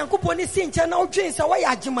yi sa nyankopɔ ne si nkyɛ na odwen sɛ wayɛ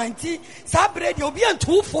agyemanti sa brɛ de obi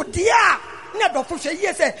antufo de a na dɔfo hwɛ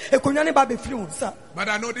yie sɛ ekonwa ne ba be firi unsa. But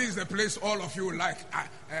I know this is the place all of you like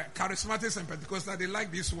charismatics and Pentecostals, they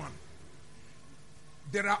like this one.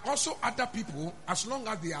 There are also other people, as long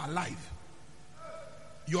as they are alive,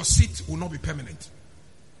 your seat will not be permanent.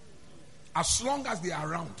 As long as they are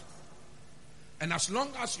around, and as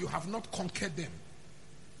long as you have not conquered them,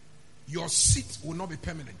 your seat will not be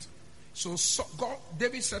permanent. So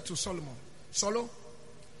David said to Solomon, Solo,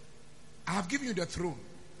 I have given you the throne,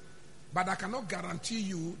 but I cannot guarantee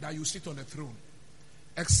you that you sit on the throne,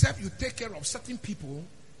 except you take care of certain people.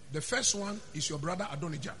 The first one is your brother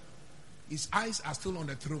Adonijah. His eyes are still on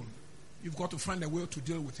the throne. You've got to find a way to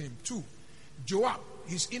deal with him. 2, Joab,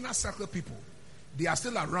 his inner circle people, they are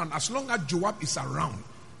still around. As long as Joab is around,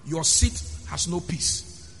 your seat has no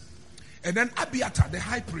peace. And then Abiathar, the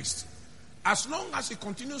high priest, as long as he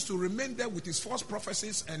continues to remain there with his false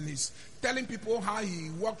prophecies and he's telling people how he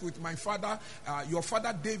worked with my father, your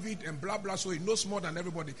father David, and blah blah, so he knows more than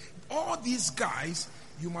everybody. All these guys,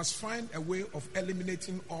 you must find a way of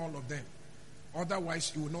eliminating all of them.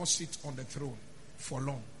 Otherwise, you will not sit on the throne for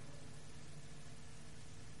long.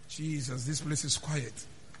 Jesus, this place is quiet.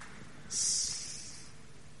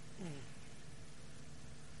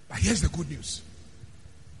 But here's the good news.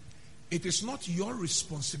 It is not your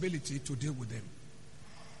responsibility to deal with them.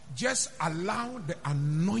 Just allow the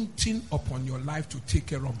anointing upon your life to take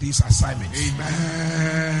care of these assignments.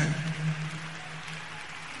 Amen.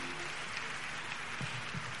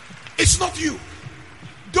 It's not you.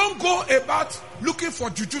 Don't go about looking for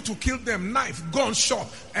juju to kill them, knife, gun, shot.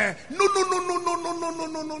 No.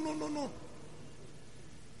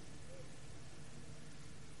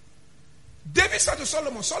 David said to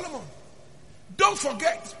Solomon, Solomon, don't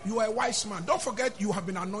forget you are a wise man. Don't forget you have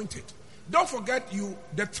been anointed. Don't forget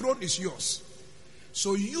the throne is yours.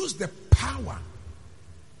 So use the power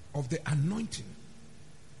of the anointing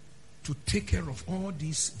to take care of all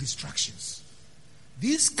these distractions.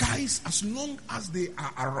 These guys, as long as they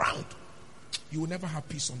are around, you will never have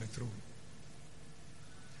peace on the throne.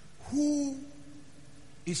 Who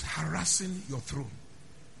is harassing your throne?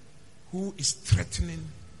 Who is threatening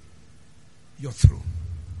your throne?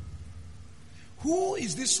 Who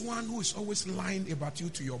is this one who is always lying about you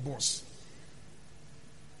to your boss?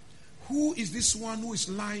 Who is this one who is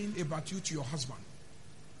lying about you to your husband?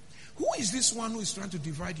 Who is this one who is trying to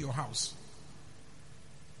divide your house?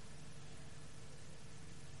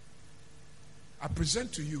 I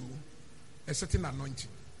present to you a certain anointing.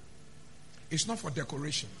 It's not for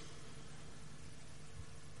decoration.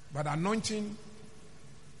 But anointing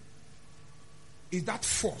is that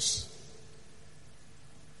force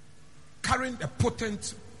carrying a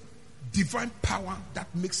potent divine power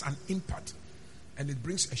that makes an impact, and it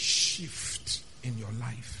brings a shift in your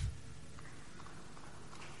life.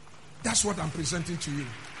 That's what I'm presenting to you.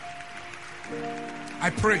 I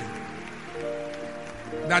pray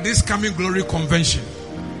that this coming glory convention,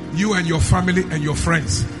 you and your family and your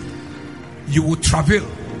friends, you will travel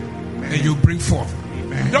and you bring forth.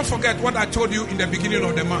 Amen. Don't forget what I told you in the beginning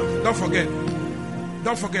of the month. Don't forget.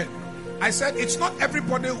 Don't forget. I said it's not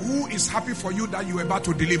everybody who is happy for you that you are about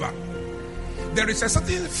to deliver. There is a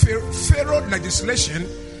certain Pharaoh legislation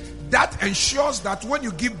that ensures that when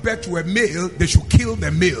you give birth to a male, they should kill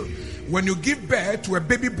the male. When you give birth to a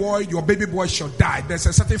baby boy, your baby boy shall die. There's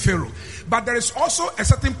a certain Pharaoh. But there is also a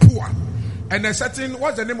certain Pua. And a certain,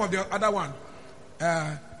 what's the name of the other one?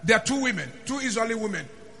 There are two women, two Israeli women.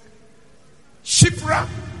 Shipra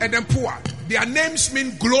and then Pua. Their names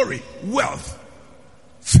mean glory, wealth,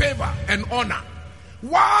 favor, and honor.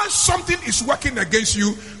 While something is working against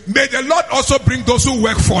you, may the Lord also bring those who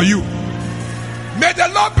work for you. May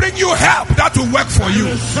the Lord bring you help that will work for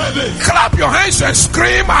you. Clap your hands and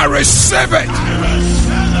scream, I receive it.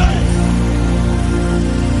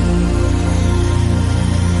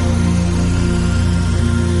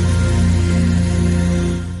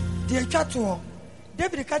 Dear Chato,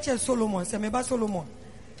 David catches Solomon, Semeba Solomon.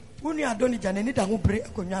 Uni Adoni Janani da Hubre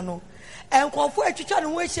Conyano. And confo a chicha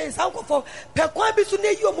and ways, uncle for Perquabi to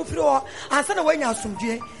ne you mufro, and send away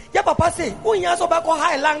Yasumje. Ya papa say, Unya so back on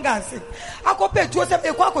high langas. I go pay Joseph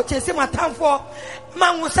Equaco chasing my time for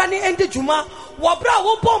Mangusani and the Juma. Wabra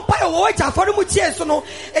won't bomb pie or which are for the Muchesono,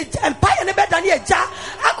 and pie and a bed than a jar.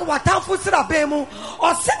 Aqua town for Serabemu,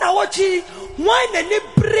 or Senawachi, wine and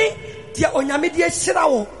Libri, dear Onyamidia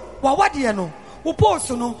Shirao, Wawadiano.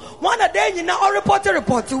 Uposuno, one a day in our report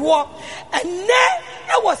to war, and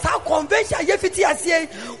it was our convention. Yefiti as ye,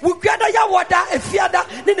 we gather Yawada, a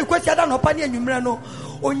fiada, then the question on Opania Numrano,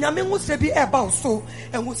 or Yamin was to be about so,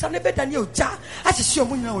 and was a better than you, Ja, as a show.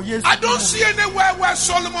 I don't see anywhere where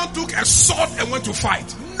Solomon took a sword and went to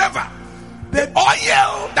fight. Never. The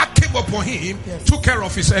oil that came upon him took care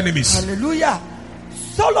of his enemies. Hallelujah.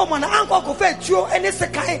 Solomon anko ko fe tuo ene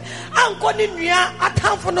sekai anko ni nua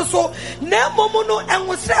atamfo no so na momu no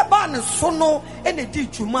enwosre ba ne so no ene di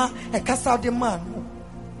dwuma e kasa de man.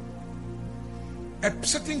 A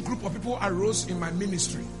certain group of people arose in my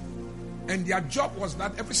ministry, and their job was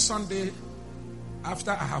that every Sunday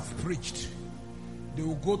after I have preached, they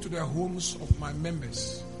will go to the homes of my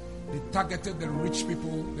members. They targeted the rich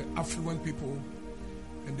people, the affluent people,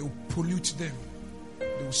 and they will pollute them.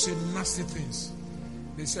 They will say nasty things.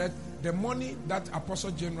 They said, the money that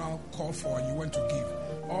Apostle General called for, you want to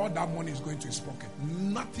give, all that money is going to his pocket.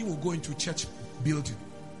 Nothing will go into church building.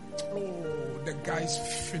 Oh, the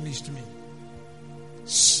guys finished me.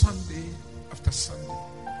 Sunday after Sunday.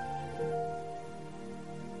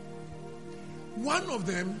 One of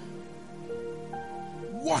them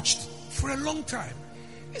watched for a long time.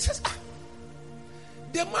 He says,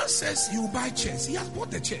 the man says he will buy chairs. He has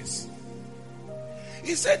bought the chairs.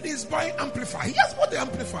 He said he's buying amplifier. He has bought the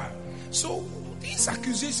amplifier. So these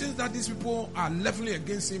accusations that these people are leveling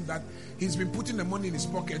against him, that he's been putting the money in his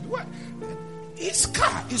pocket, what? His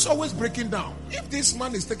car is always breaking down. If this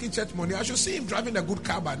man is taking church money, I should see him driving a good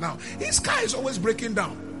car by now. His car is always breaking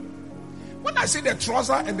down. When I see the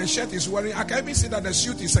trouser and the shirt he's wearing, I can even see that the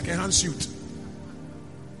suit is second-hand suit.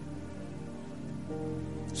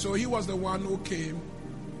 So he was the one who came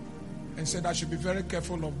and said I should be very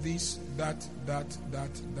careful of this, that,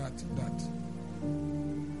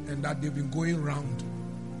 and that they've been going round.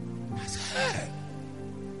 I said, hey.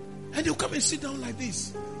 And they'll come and sit down like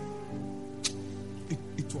this.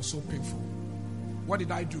 It was so painful. What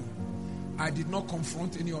did I do? I did not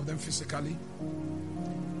confront any of them physically.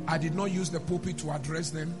 I did not use the pulpit to address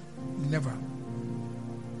them. Never.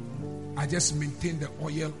 I just maintained the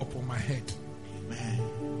oil upon my head. Amen.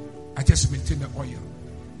 I just maintained the oil.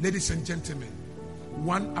 Ladies and gentlemen,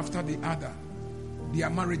 one after the other, their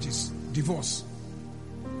marriages, divorce.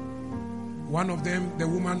 One of them,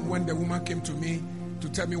 when the woman came to me to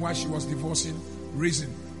tell me why she was divorcing,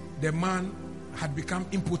 reason, the man had become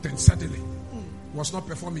impotent suddenly, was not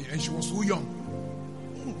performing, and she was too young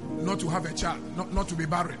not to have a child, not to be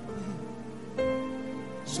barren.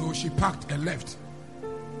 So she packed and left.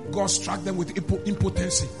 God struck them with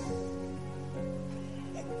impotency.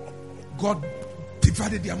 God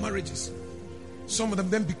divided their marriages. Some of them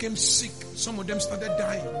then became sick. Some of them started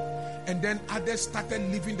dying. And then others started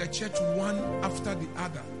leaving the church one after the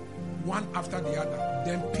other. One after the other.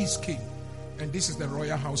 Then peace came. And this is the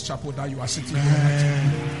Royalhouse Chapel that you are sitting here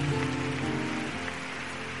at.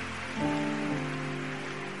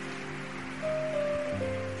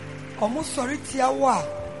 Almost sorry, Tiawa.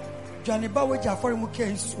 Johnny Bawaja for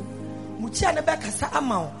Mukesu. Mucha ne bekasa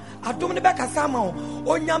ama adom ne bekasa ama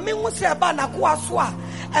onyame hu se ba na ko aso a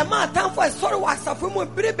e ma atamfo sorry wasafo mu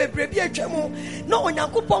bebre bi atwam na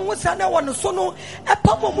onyankopon hu se na wono so no e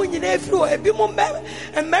pamo mu nyina efiri o ebi mu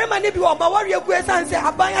mmerima ne bi o ma wari egu esanse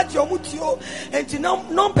aban age o mutio enti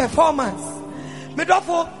non performance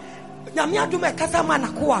medofo nyame adom e kasa ma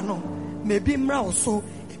na ko ano me bi mra wo so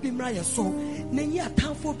ebi mra ye so nenyi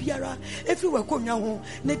atamfo biara efiri wakonwa ho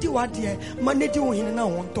ne di wade ma ne di wo hin na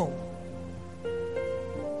ho nto.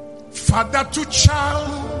 Father to child,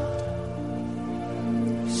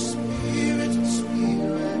 spirit to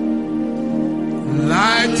spirit,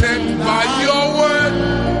 lighted by your word,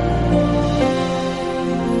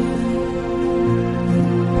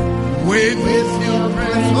 with your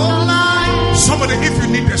presence. Somebody, if you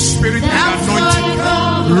need the spirit and anointing,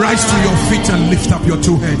 rise to your feet and lift up your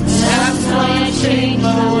two hands. That's why I changed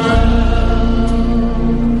the world.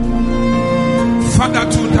 Father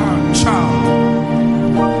to the child.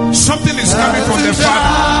 Something is coming from the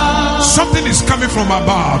Father. Something is coming from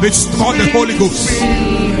above. It's called the Holy Ghost.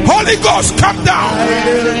 Holy Ghost, come down.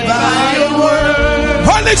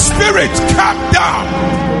 Holy Spirit, come down.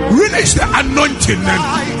 Release the anointing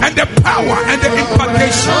and the power and the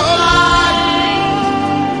impartation.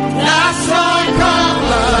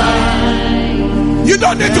 You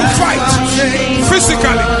don't need to fight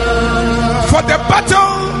physically. For the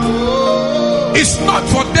battle is not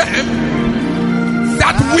for them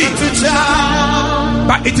that weak,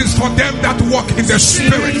 but it is for them that walk in the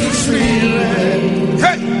Spirit.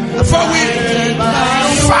 Hey, for we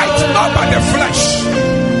fight not by the flesh,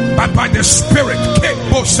 but by the Spirit.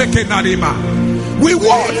 We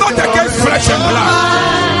war not against flesh and blood,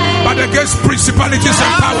 but against principalities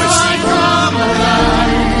and powers.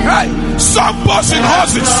 Hey, some boast in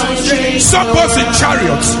horses, some boast in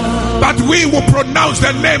chariots, but we will pronounce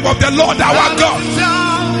the name of the Lord our God.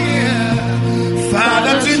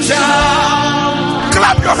 Father to child.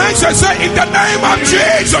 Clap your hands and say, in the name of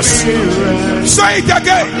Jesus. Say it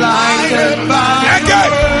again.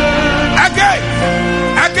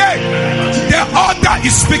 Again. The altar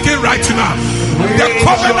is speaking right now. The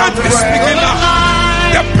covenant is speaking now.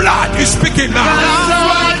 The blood is speaking now.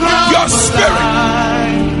 Your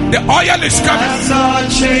spirit. The oil is coming.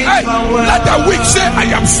 Hey, let the weak say, I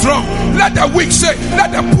am strong. Let the weak say,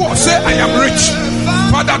 let the poor say, I am rich.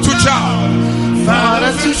 Father to child.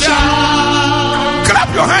 Father to child. Clap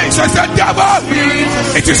your hands and say, devil,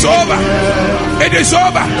 it is over. It is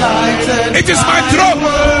over. It is my throne.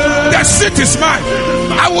 The seat is mine.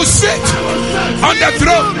 I will sit on the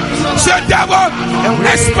throne. Say, devil,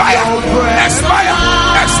 expire. Expire.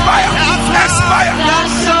 Expire. Expire.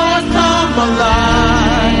 That's how I come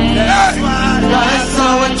alive. That's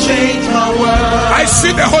how I change my world. I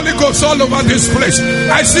see the Holy Ghost all over this place.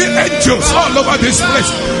 I see angels all over this place.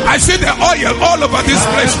 I see the oil all over this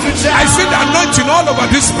place. I see the anointing all over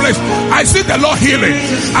this place. I see the Lord healing.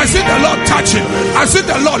 I see the Lord touching. I see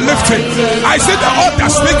the Lord lifting. I see the altar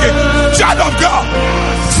speaking. Child of God.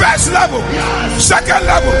 First level, second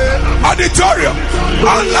level, auditorium,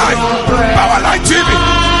 online, Powerline TV.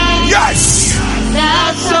 Yes.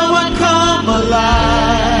 That's how I come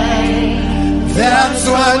alive. That's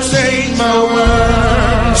why I change my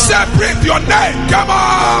world. Say, bring your name. Come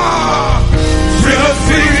on.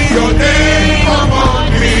 Bring your name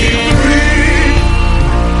upon me.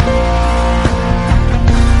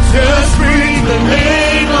 Just bring the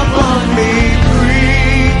name upon me.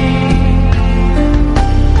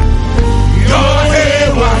 Your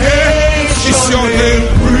name, is your name.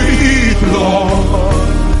 Breathe, Lord.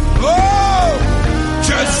 Oh,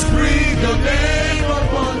 just bring the name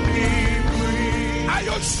upon me.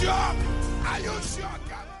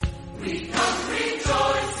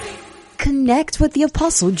 Connect with the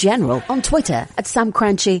Apostle General on Twitter at Sam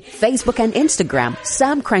Korankye, Facebook and Instagram,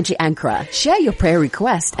 Sam Korankye Ankrah. Share your prayer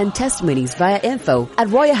requests and testimonies via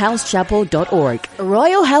info@royalhousechapel.org.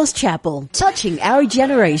 Royalhouse Chapel, touching our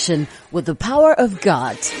generation with the power of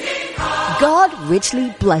God. God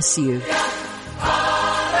richly bless you.